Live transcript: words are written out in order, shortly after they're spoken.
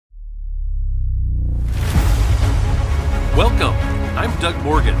Welcome. I'm Doug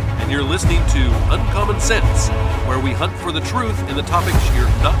Morgan, and you're listening to Uncommon Sense, where we hunt for the truth in the topics you're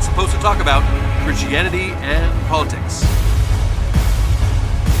not supposed to talk about, Christianity and politics.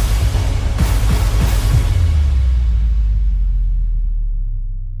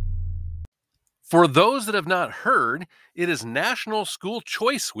 For those that have not heard, it is National School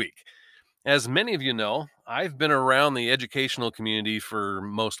Choice Week. As many of you know, I've been around the educational community for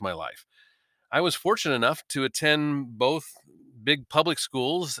most of my life. I was fortunate enough to attend both big public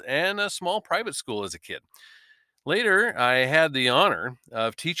schools and a small private school as a kid. Later, I had the honor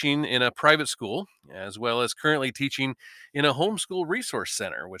of teaching in a private school, as well as currently teaching in a homeschool resource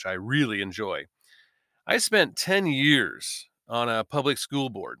center, which I really enjoy. I spent 10 years on a public school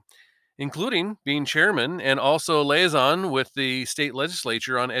board, including being chairman and also liaison with the state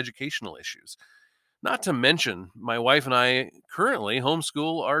legislature on educational issues. Not to mention, my wife and I currently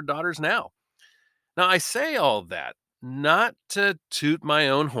homeschool our daughters now. Now, I say all that not to toot my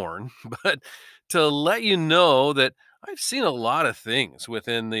own horn, but to let you know that I've seen a lot of things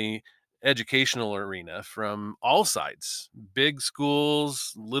within the educational arena from all sides: big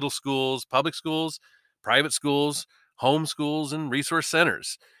schools, little schools, public schools, private schools, home schools, and resource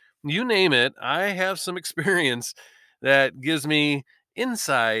centers. You name it, I have some experience that gives me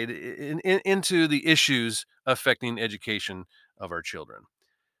insight into the issues affecting education of our children.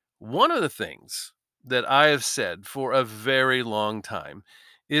 One of the things that I have said for a very long time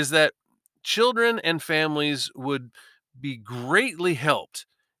is that children and families would be greatly helped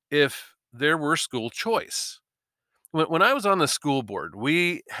if there were school choice. When I was on the school board,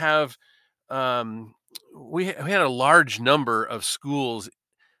 um, we had a large number of schools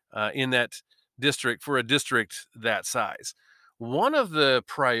in that district for a district that size. One of the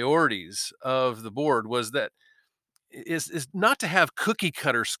priorities of the board was that is not to have cookie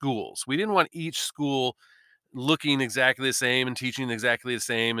cutter schools. We didn't want each school looking exactly the same and teaching exactly the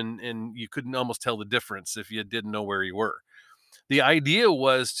same, and you couldn't almost tell the difference if you didn't know where you were. The idea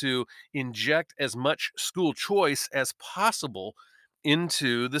was to inject as much school choice as possible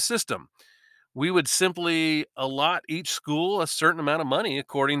into the system. We would simply allot each school a certain amount of money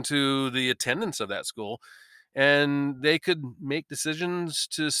according to the attendance of that school, and they could make decisions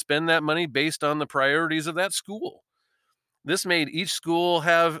to spend that money based on the priorities of that school. This made each school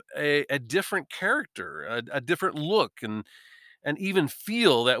have a different character, a different look, and even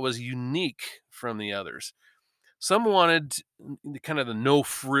feel that was unique from the others. Some wanted kind of the no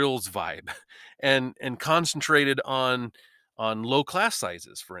frills vibe and concentrated on low class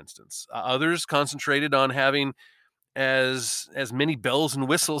sizes, for instance. Others concentrated on having as many bells and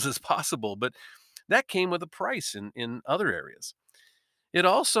whistles as possible, but that came with a price in other areas. It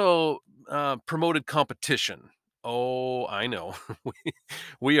also promoted competition. Oh, I know. we,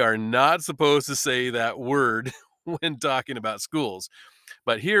 we are not supposed to say that word when talking about schools.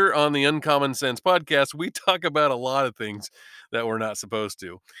 But here on the Uncommon Sense podcast, we talk about a lot of things that we're not supposed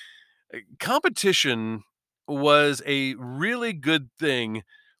to. Competition was a really good thing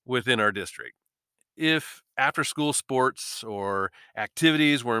within our district. If after school sports or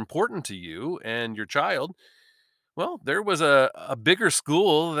activities were important to you and your child, well, there was a bigger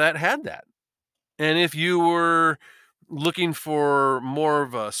school that had that. And if you were looking for more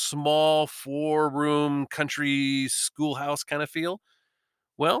of a small 4-room country schoolhouse kind of feel,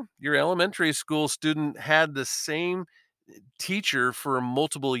 well, your elementary school student had the same teacher for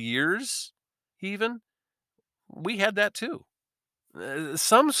multiple years, even. We had that too.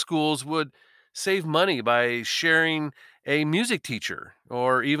 Some schools would save money by sharing a music teacher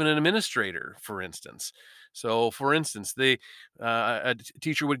or even an administrator, for instance. So, for instance,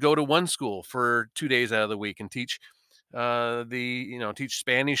 teacher would go to one school for 2 days out of the week and teach teach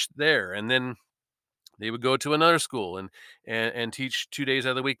Spanish there, and then they would go to another school and teach 2 days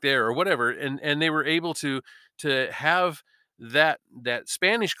out of the week there or whatever, and they were able to have that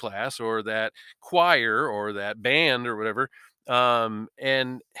Spanish class or that choir or that band or whatever, um,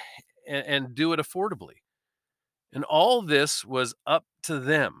 and and do it affordably. And all this was up to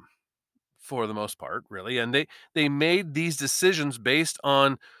them for the most part, really, and they made these decisions based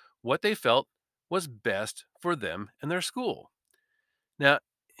on what they felt was best for them and their school. Now,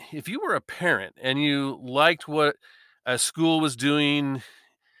 if you were a parent and you liked what a school was doing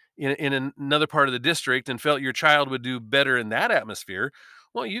in another part of the district and felt your child would do better in that atmosphere,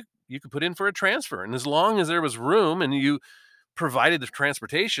 well, you could put in for a transfer. And as long as there was room and you provided the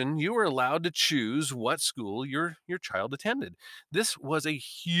transportation, you were allowed to choose what school your child attended. This was a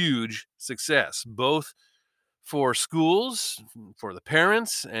huge success, both for schools, for the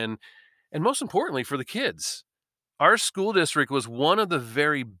parents, and most importantly for the kids. Our school district was one of the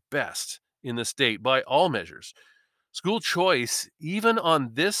very best in the state by all measures. School choice, even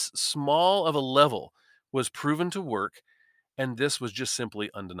on this small of a level, was proven to work, and this was just simply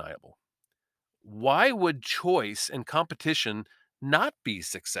undeniable. Why would choice and competition not be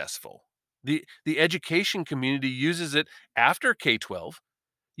successful? The education community uses it after K-12.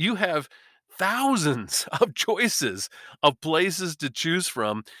 You have thousands of choices of places to choose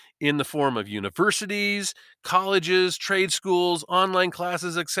from in the form of universities, colleges, trade schools, online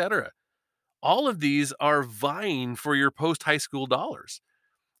classes, etc. All of these are vying for your post high school dollars.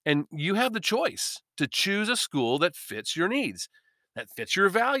 And you have the choice to choose a school that fits your needs, that fits your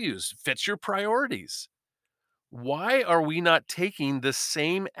values, fits your priorities. Why are we not taking the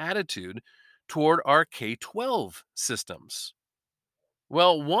same attitude toward our K 12 systems?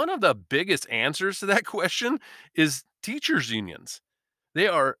 Well, one of the biggest answers to that question is teachers' unions. They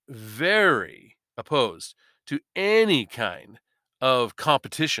are very opposed to any kind of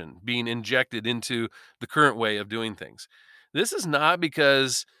competition being injected into the current way of doing things. This is not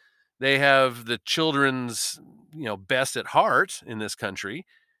because they have the children's, best at heart in this country.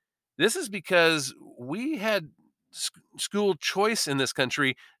 This is because we had school choice in this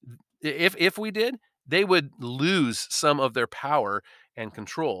country. If we did, they would lose some of their power and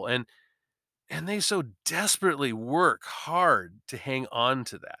control. And they so desperately work hard to hang on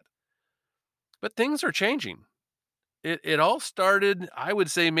to that. But things are changing. It all started, I would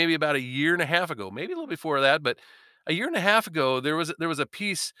say, maybe about a year and a half ago, maybe a little before that, but a year and a half ago, there was a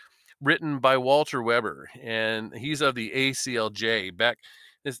piece written by Walter Weber, and he's of the ACLJ.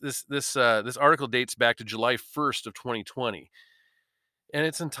 This article dates back to July 1st of 2020, and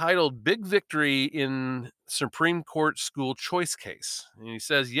it's entitled "Big Victory in Supreme Court School Choice Case." And he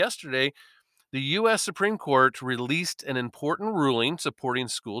says yesterday, the U.S. Supreme Court released an important ruling supporting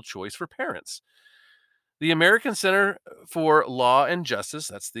school choice for parents. The American Center for Law and Justice,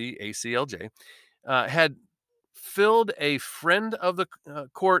 that's the ACLJ, had filled a friend of the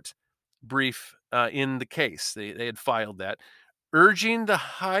court brief in the case. They had filed that, urging the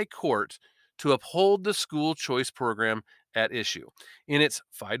High Court to uphold the school choice program at issue. In its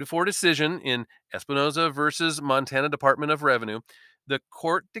 5 to 4 decision in Espinoza versus Montana Department of Revenue, the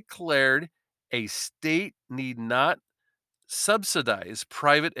court declared a state need not subsidize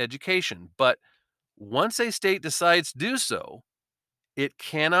private education, but once a state decides to do so, it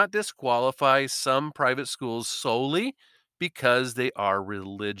cannot disqualify some private schools solely because they are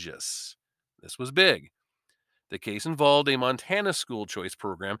religious. This was big. The case involved a Montana school choice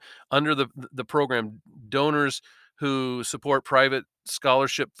program. Under the program, donors who support private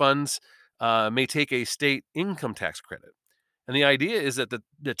scholarship funds may take a state income tax credit. And the idea is that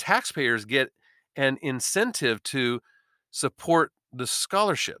the taxpayers get an incentive to support the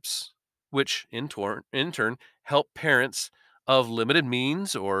scholarships, which in turn help parents of limited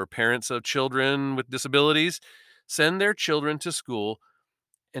means or parents of children with disabilities send their children to school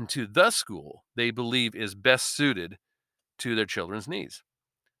and to the school they believe is best suited to their children's needs.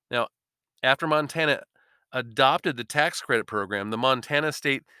 Now, after Montana adopted the tax credit program, the Montana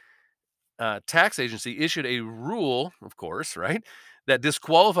State Tax Agency issued a rule, of course, right, that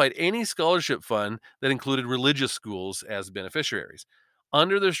disqualified any scholarship fund that included religious schools as beneficiaries.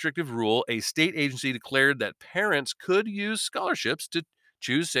 Under the restrictive rule, a state agency declared that parents could use scholarships to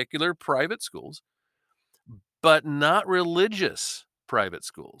choose secular private schools, but not religious private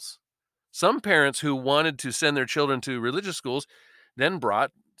schools. Some parents who wanted to send their children to religious schools then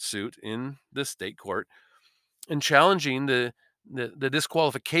brought suit in the state court and challenging the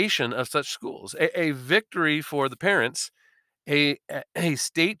disqualification of such schools. A victory for the parents. A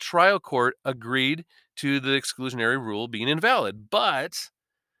state trial court agreed to the exclusionary rule being invalid, but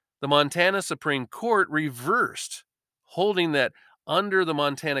the Montana Supreme Court reversed, holding that under the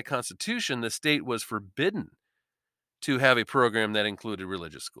Montana Constitution, the state was forbidden to have a program that included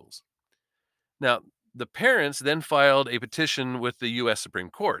religious schools. Now, the parents then filed a petition with the U.S.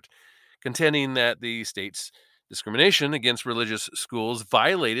 Supreme Court, contending that the state's discrimination against religious schools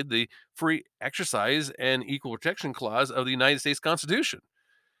violated the Free Exercise and Equal Protection Clause of the United States Constitution.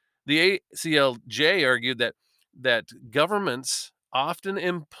 The ACLJ argued that governments often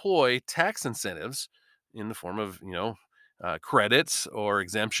employ tax incentives in the form of credits or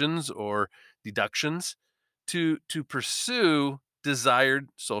exemptions or deductions to pursue desired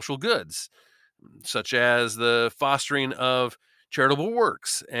social goods, such as the fostering of charitable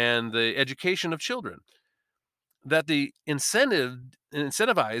works and the education of children. That the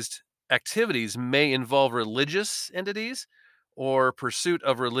incentivized activities may involve religious entities or pursuit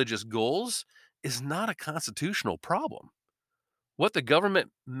of religious goals is not a constitutional problem. What the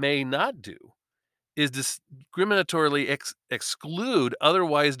government may not do is discriminatorily exclude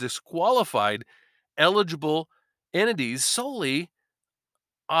otherwise disqualified eligible entities solely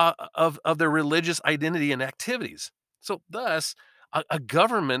of their religious identity and activities. So, thus, a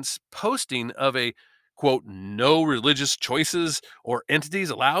government's posting of a quote, no religious choices or entities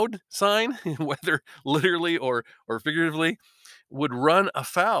allowed sign, whether literally or figuratively, would run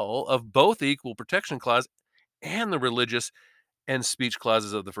afoul of both the Equal Protection Clause and the religious and speech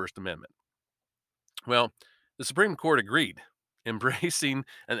clauses of the First Amendment. Well, the Supreme Court agreed, embracing,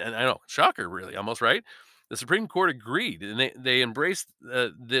 and I know, shocker, really, almost right. The Supreme Court agreed, and they embraced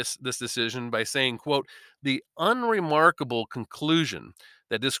this decision by saying, "quote the unremarkable conclusion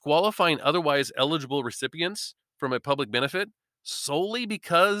that disqualifying otherwise eligible recipients from a public benefit solely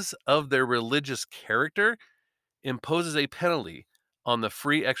because of their religious character imposes a penalty on the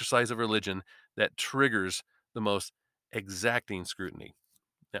free exercise of religion that triggers the most exacting scrutiny."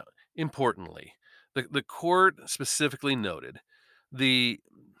 Now, importantly, the court specifically noted the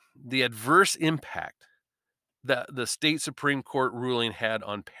the adverse impact that the state Supreme Court ruling had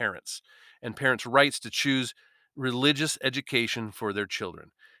on parents and parents' rights to choose religious education for their children.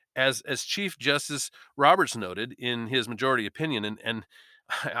 As Chief Justice Roberts noted in his majority opinion, and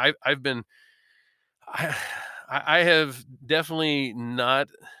I've been I, I have definitely not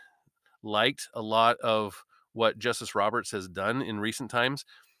liked a lot of what Justice Roberts has done in recent times,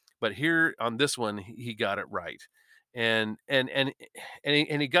 but here on this one, he got it right. And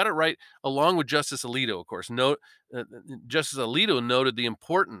he got it right along with Justice Alito, of course. Justice Alito noted the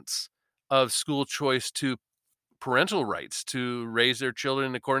importance of school choice to parental rights to raise their children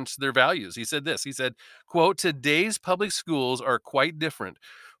in accordance to their values. He said this. He said, quote, "Today's public schools are quite different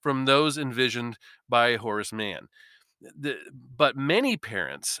from those envisioned by Horace Mann. But many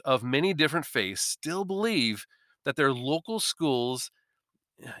parents of many different faiths still believe that their local schools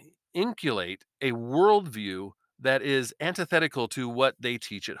inculate a worldview that is antithetical to what they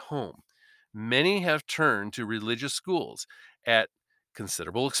teach at home. Many have turned to religious schools at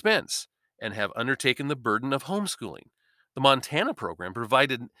considerable expense and have undertaken the burden of homeschooling. The Montana program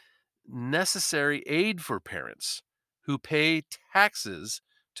provided necessary aid for parents who pay taxes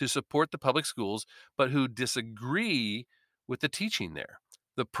to support the public schools, but who disagree with the teaching there.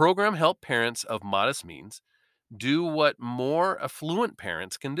 The program helped parents of modest means do what more affluent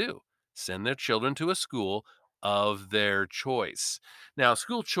parents can do: send their children to a school of their choice. Now,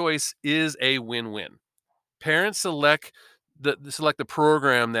 school choice is a win win. Parents select the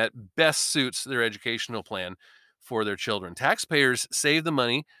program that best suits their educational plan for their children. Taxpayers save the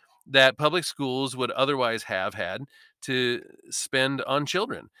money that public schools would otherwise have had to spend on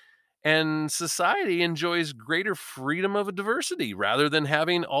children. And society enjoys greater freedom of diversity rather than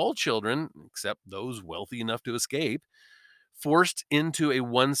having all children, except those wealthy enough to escape, forced into a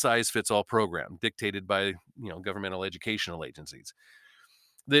one size fits all program dictated by, governmental educational agencies.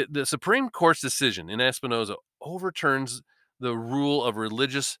 The Supreme Court's decision in Espinoza overturns the rule of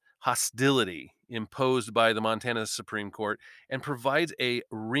religious hostility imposed by the Montana Supreme Court and provides a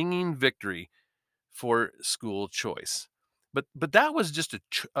ringing victory for school choice. But that was just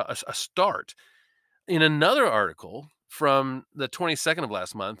a start. In another article from the 22nd of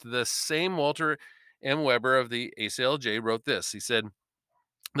last month, the same Walter M. Weber of the ACLJ wrote this. He said,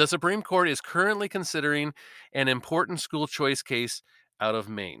 "The Supreme Court is currently considering an important school choice case out of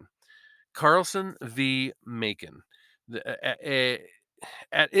Maine, Carlson v. Macon.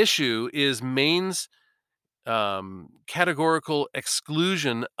 At issue is Maine's categorical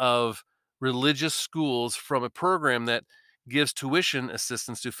exclusion of religious schools from a program that gives tuition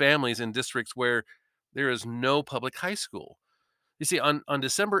assistance to families in districts where there is no public high school." You see, on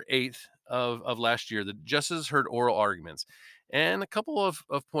December 8th of last year, the justices heard oral arguments, and a couple of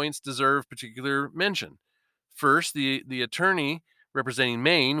points deserve particular mention. First, the attorney representing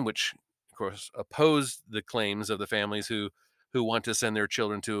Maine, which of course opposed the claims of the families who want to send their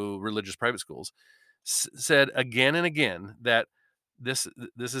children to religious private schools, said again and again that this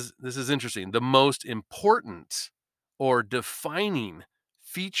is interesting. The most important or defining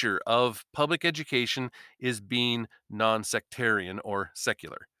feature of public education is being non-sectarian or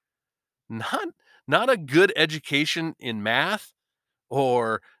secular. Not not a good education in math,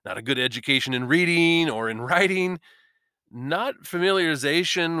 or not a good education in reading or in writing, not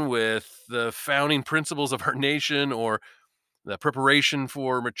familiarization with the founding principles of our nation or the preparation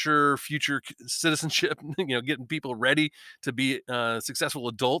for mature future citizenship, getting people ready to be successful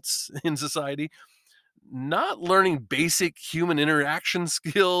adults in society, not learning basic human interaction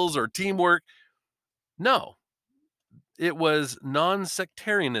skills or teamwork. No, it was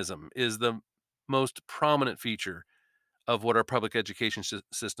non-sectarianism is the most prominent feature of what our public education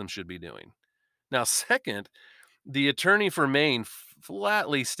system should be doing. Now, second, the attorney for Maine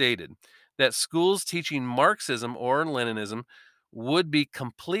flatly stated that schools teaching Marxism or Leninism would be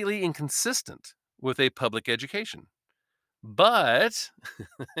completely inconsistent with a public education. But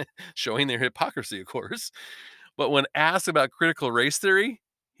showing their hypocrisy, of course. But when asked about critical race theory,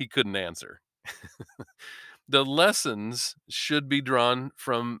 he couldn't answer. The lessons should be drawn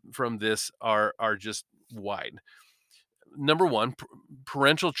from this are just wide. Number one,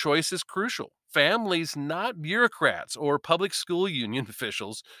 parental choice is crucial. Families, not bureaucrats or public school union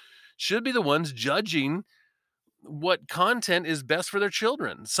officials, should be the ones judging what content is best for their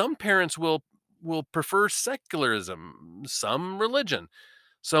children. Some parents will prefer secularism, some religion,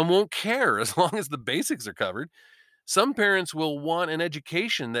 some won't care as long as the basics are covered. Some parents will want an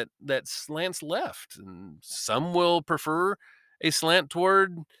education that slants left, and some will prefer a slant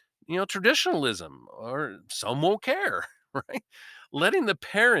toward, traditionalism, or some won't care, right? Letting the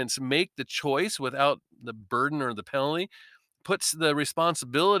parents make the choice without the burden or the penalty puts the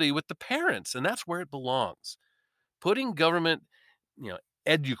responsibility with the parents, and that's where it belongs. Putting government, you know,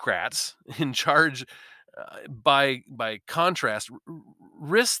 educrats in charge, by contrast,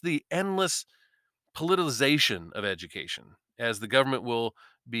 risks the endless politicization of education, as the government will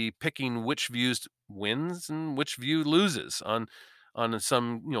be picking which views wins and which view loses on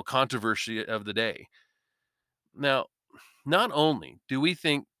some controversy of the day. Now, not only do we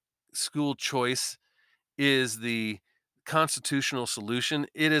think school choice is the constitutional solution,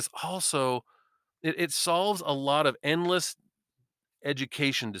 it is also it solves a lot of endless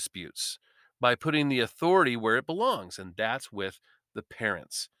education disputes by putting the authority where it belongs, and that's with the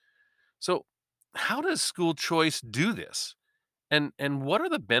parents. So, how does school choice do this? And what are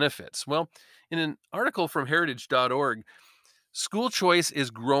the benefits? Well, in an article from heritage.org, school choice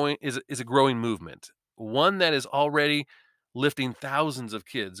is a growing movement, one that is already lifting thousands of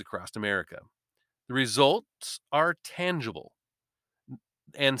kids across America. The results are tangible,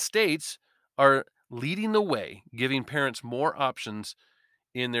 and states are leading the way, giving parents more options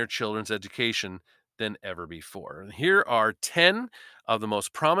in their children's education than ever before. Here are 10 of the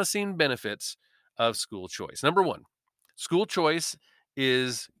most promising benefits of school choice. Number one, school choice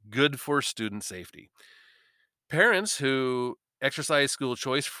is good for student safety. Parents who exercise school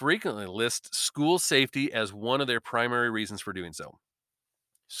choice frequently list school safety as one of their primary reasons for doing so.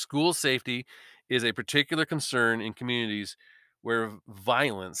 School safety is a particular concern in communities where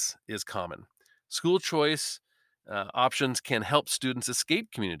violence is common. School choice options can help students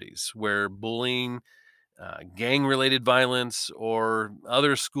escape communities where bullying, gang related violence, or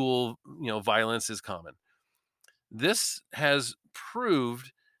other school violence is common. This has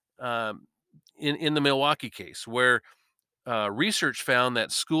proved, um, in the Milwaukee case, where research found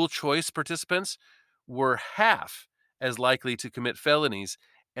that school choice participants were half as likely to commit felonies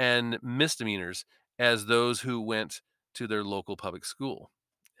and misdemeanors as those who went to their local public school.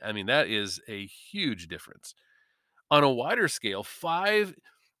 I mean, that is a huge difference. On a wider scale, five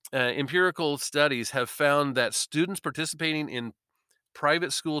empirical studies have found that students participating in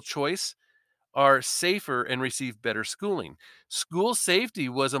private school choice are safer and receive better schooling. School safety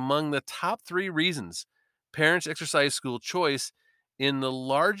was among the top three reasons parents exercise school choice in the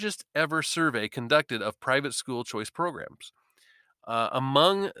largest ever survey conducted of private school choice programs.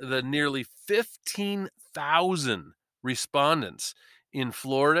 Among the nearly 15,000 respondents in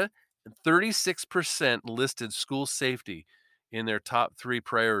Florida, 36% listed school safety in their top three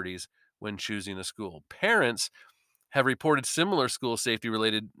priorities when choosing a school. Parents have reported similar school safety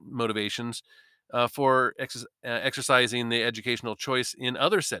related motivations for exercising the educational choice in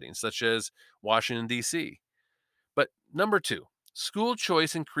other settings, such as Washington, D.C. But number two, school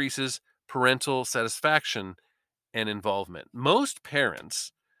choice increases parental satisfaction and involvement. Most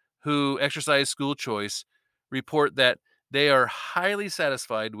parents who exercise school choice report that they are highly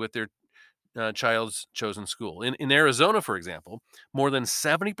satisfied with their child's chosen school. In Arizona, for example, more than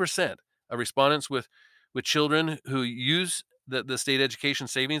 70% of respondents with children who use the state education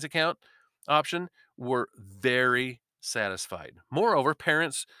savings account option were very satisfied. Moreover,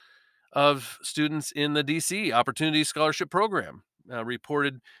 parents of students in the DC Opportunity Scholarship Program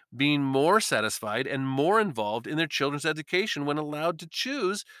reported being more satisfied and more involved in their children's education when allowed to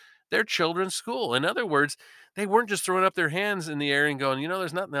choose their children's school. In other words, they weren't just throwing up their hands in the air and going,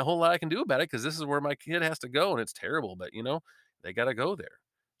 there's not a whole lot I can do about it because this is where my kid has to go and it's terrible, but they got to go there.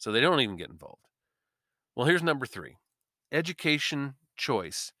 So they don't even get involved. Well, here's number three: education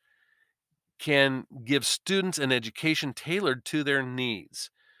choice can give students an education tailored to their needs.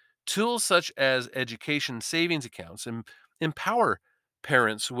 Tools such as education savings accounts empower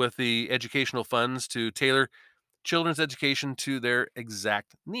parents with the educational funds to tailor children's education to their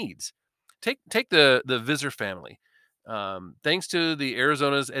exact needs. Take the Visor family. Thanks to the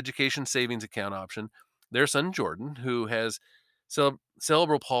Arizona's education savings account option, their son Jordan, who has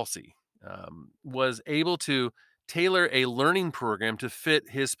cerebral palsy, was able to tailor a learning program to fit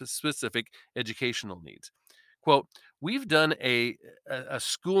his specific educational needs. Quote, we've done a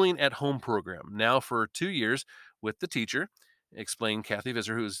schooling at home program now for 2 years with the teacher, explained Kathy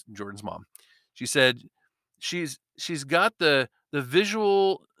Visser, who's Jordan's mom. She said she's got the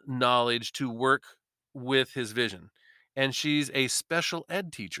visual knowledge to work with his vision, and she's a special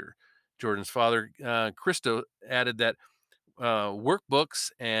ed teacher. Jordan's father, Christo, added that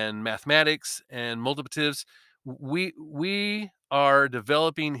workbooks and mathematics and multiplicatives, we are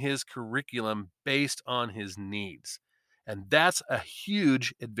developing his curriculum based on his needs, and that's a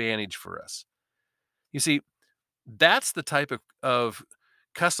huge advantage for us. You see, that's the type of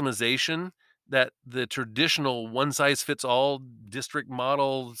customization that the traditional one size fits all district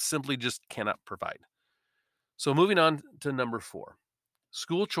model simply just cannot provide. So moving on to number 4,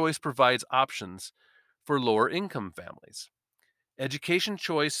 school choice provides options for lower income families. Education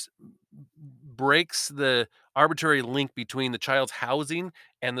choice breaks the arbitrary link between the child's housing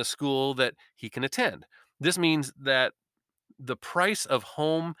and the school that he can attend. This means that the price of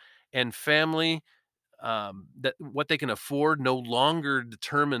home and family, that what they can afford, no longer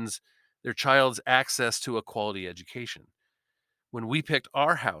determines their child's access to a quality education. When we picked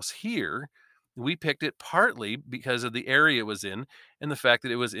our house here, we picked it partly because of the area it was in and the fact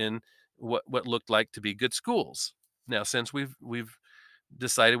that it was in what looked like to be good schools. Now, since we've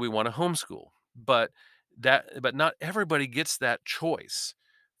decided we want to homeschool, but but not everybody gets that choice.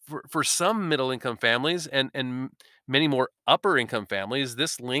 For some middle income families and many more upper income families,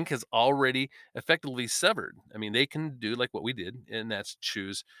 this link has already effectively severed. I mean, they can do like what we did, and that's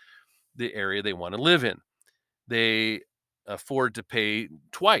choose the area they want to live in. They afford to pay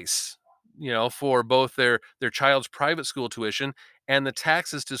twice, for both their child's private school tuition and the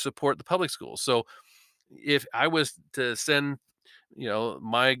taxes to support the public schools. So if I was to send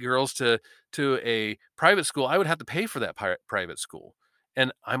my girls to a private school, I would have to pay for that private school,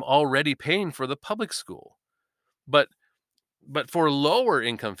 and I'm already paying for the public school. But for lower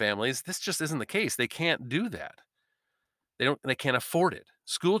income families, this just isn't the case. They can't do that. They can't afford it.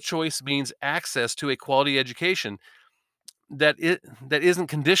 School choice means access to a quality education that isn't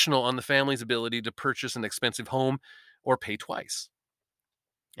conditional on the family's ability to purchase an expensive home or pay twice.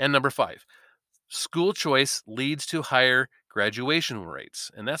 And number 5, school choice leads to higher graduation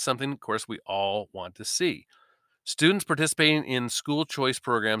rates. And that's something, of course, we all want to see. Students participating in school choice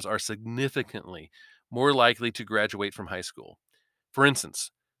programs are significantly more likely to graduate from high school. For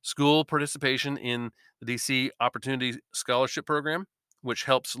instance, school participation in the DC Opportunity Scholarship Program, which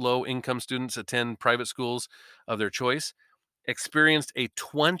helps low income students attend private schools of their choice, experienced a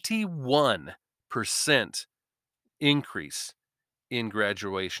 21% increase in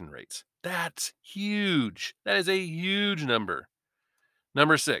graduation rates. That's huge. That is a huge number.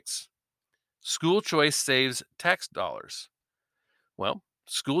 Number 6, school choice saves tax dollars. Well,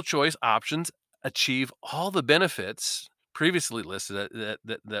 school choice options achieve all the benefits previously listed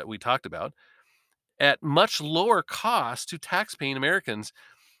that we talked about at much lower cost to tax-paying Americans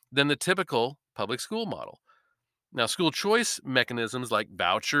than the typical public school model. Now, school choice mechanisms like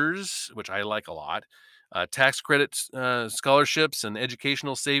vouchers, which I like a lot, tax credits, scholarships, and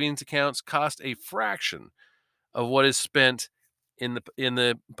educational savings accounts cost a fraction of what is spent in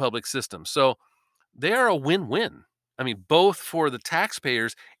the public system. So they are a win-win. I mean, both for the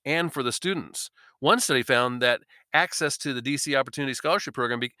taxpayers and for the students. One study found that access to the DC Opportunity Scholarship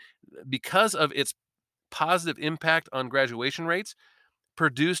Program, because of its positive impact on graduation rates,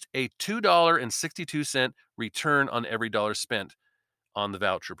 produced a $2.62 return on every dollar spent on the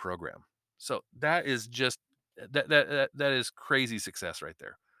voucher program. So that is just that is crazy success right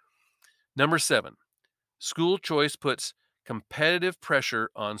there. Number 7, school choice puts competitive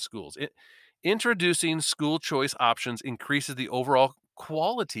pressure on schools. Introducing school choice options increases the overall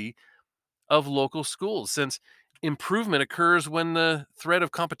quality of local schools, since improvement occurs when the threat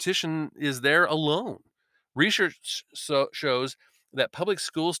of competition is there alone. Research shows that public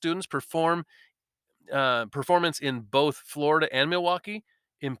school students performance in both Florida and Milwaukee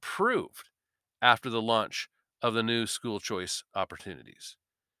improved after the launch of the new school choice opportunities.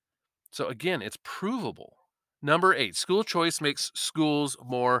 So again, it's provable. Number 8, school choice makes schools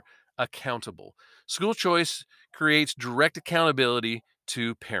more accountable. School choice creates direct accountability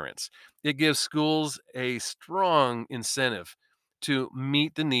to parents. It gives schools a strong incentive to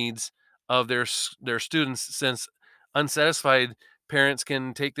meet the needs of their students, since unsatisfied parents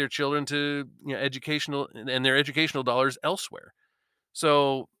can take their children to their educational dollars elsewhere.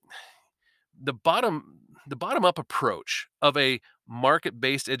 So the bottom The bottom up approach of a market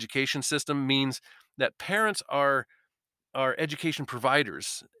based education system means that parents are education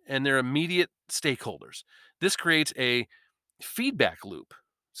providers and they're immediate stakeholders. This creates a feedback loop,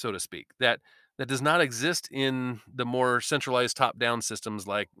 so to speak, that does not exist in the more centralized top-down systems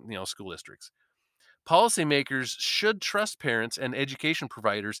like, school districts. Policymakers should trust parents and education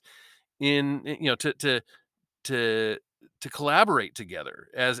providers in to to collaborate together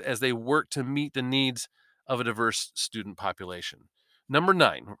as they work to meet the needs of a diverse student population. Number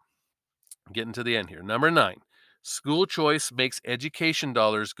 9, getting to the end here. Number 9, school choice makes education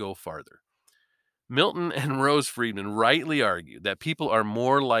dollars go farther. Milton and Rose Friedman rightly argued that people are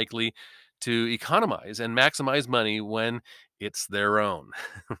more likely to economize and maximize money when it's their own,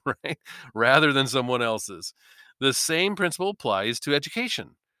 right? Rather than someone else's. The same principle applies to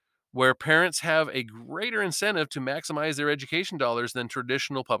education, where parents have a greater incentive to maximize their education dollars than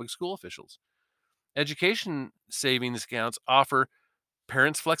traditional public school officials. Education savings accounts offer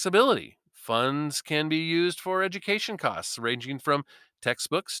parents flexibility. Funds can be used for education costs, ranging from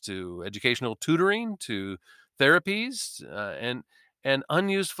textbooks to educational tutoring to therapies, and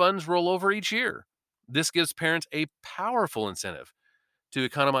unused funds roll over each year. This gives parents a powerful incentive to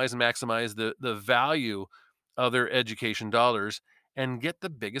economize and maximize the value of their education dollars and get the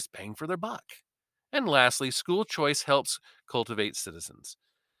biggest bang for their buck. And lastly, school choice helps cultivate citizens.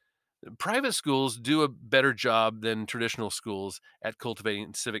 Private schools do a better job than traditional schools at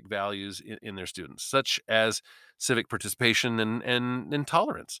cultivating civic values in their students, such as civic participation and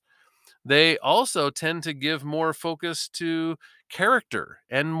tolerance. They also tend to give more focus to character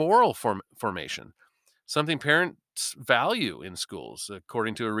and moral formation, something parents value in schools,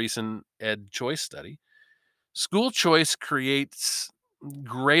 according to a recent Ed Choice study. School choice creates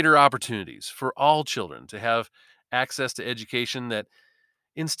greater opportunities for all children to have access to education that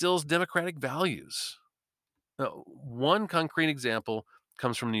instills democratic values. One concrete example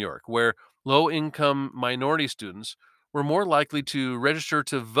comes from New York, where low income minority students were more likely to register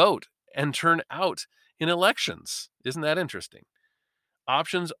to vote and turn out in elections. Isn't that interesting?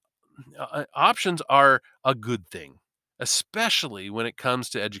 Options options are a good thing, especially when it comes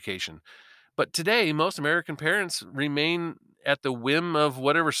to education. But today, most American parents remain at the whim of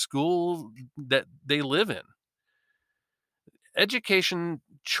whatever school that they live in. Education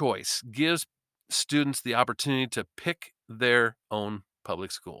choice gives students the opportunity to pick their own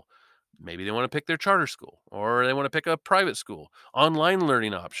public school. Maybe they want to pick their charter school, or they want to pick a private school, online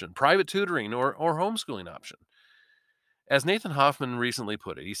learning option, private tutoring, or homeschooling option. As Nathan Hoffman recently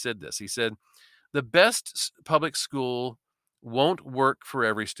put it, he said this. He said, the best public school won't work for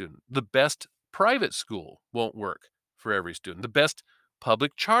every student. The best private school won't work for every student. The best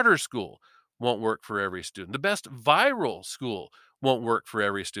public charter school won't work for every student. The best viral school won't work for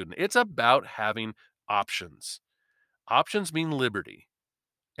every student. It's about having options. Options mean liberty,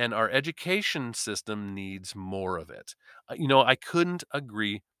 and our education system needs more of it. I couldn't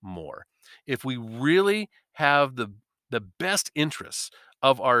agree more. If we really have the best interests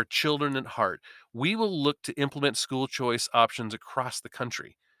of our children at heart, we will look to implement school choice options across the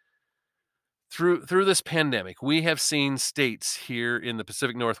country. Through this pandemic, we have seen states here in the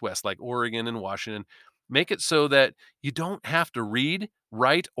Pacific Northwest, like Oregon and Washington, make it so that you don't have to read,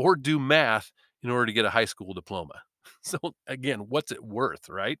 write, or do math in order to get a high school diploma. So again, what's it worth,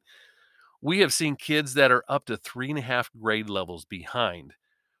 right? We have seen kids that are up to 3.5 grade levels behind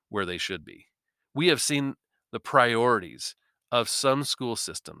where they should be. We have seen the priorities of some school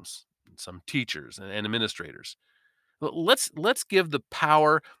systems, some teachers and administrators. Let's give the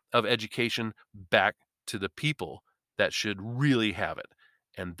power of education back to the people that should really have it,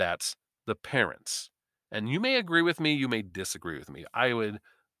 and that's the parents. And you may agree with me, you may disagree with me. I would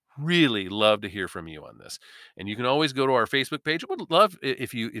really love to hear from you on this. And you can always go to our Facebook page. I would love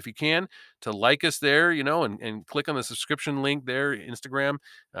if you can to like us there, and click on the subscription link there, Instagram.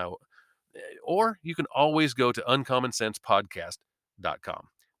 Uh, or you can always go to uncommonsensepodcast.com.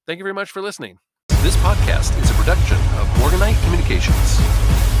 Thank you very much for listening. This podcast is a production of Morganite Communications.